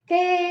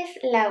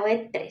la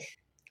Web3?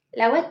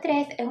 La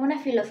Web3 es una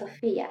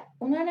filosofía,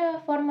 una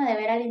nueva forma de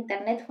ver al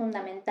Internet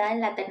fundamentada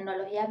en la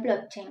tecnología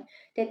blockchain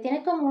que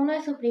tiene como uno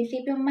de sus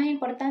principios más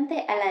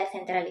importantes a la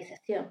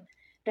descentralización,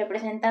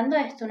 representando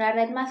esto una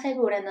red más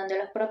segura en donde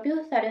los propios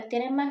usuarios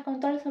tienen más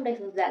control sobre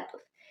sus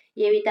datos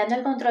y evitando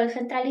el control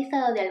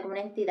centralizado de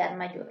alguna entidad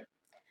mayor.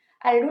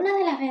 Algunas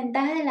de las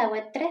ventajas de la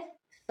Web3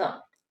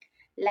 son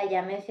la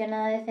ya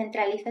mencionada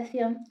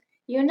descentralización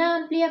y una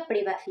amplia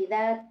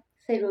privacidad,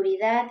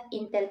 seguridad,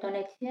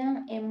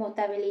 interconexión,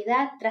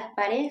 inmutabilidad,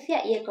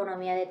 transparencia y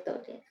economía de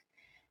tokens.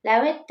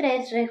 La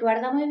Web3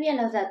 resguarda muy bien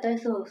los datos de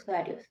sus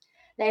usuarios.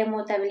 La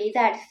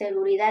inmutabilidad,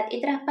 seguridad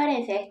y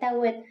transparencia de esta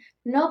web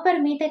no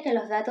permite que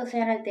los datos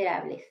sean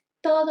alterables.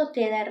 Todo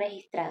queda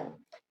registrado,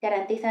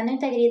 garantizando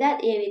integridad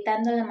y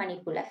evitando la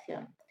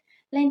manipulación.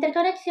 La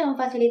interconexión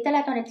facilita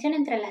la conexión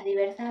entre las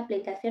diversas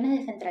aplicaciones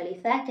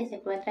descentralizadas que se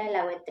encuentran en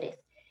la Web3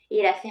 y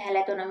gracias a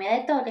la economía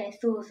de tokens,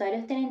 sus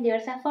usuarios tienen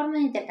diversas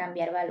formas de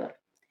intercambiar valor.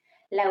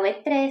 La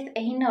Web3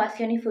 es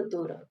innovación y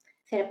futuro.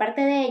 Ser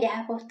parte de ella es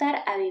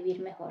apostar a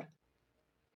vivir mejor.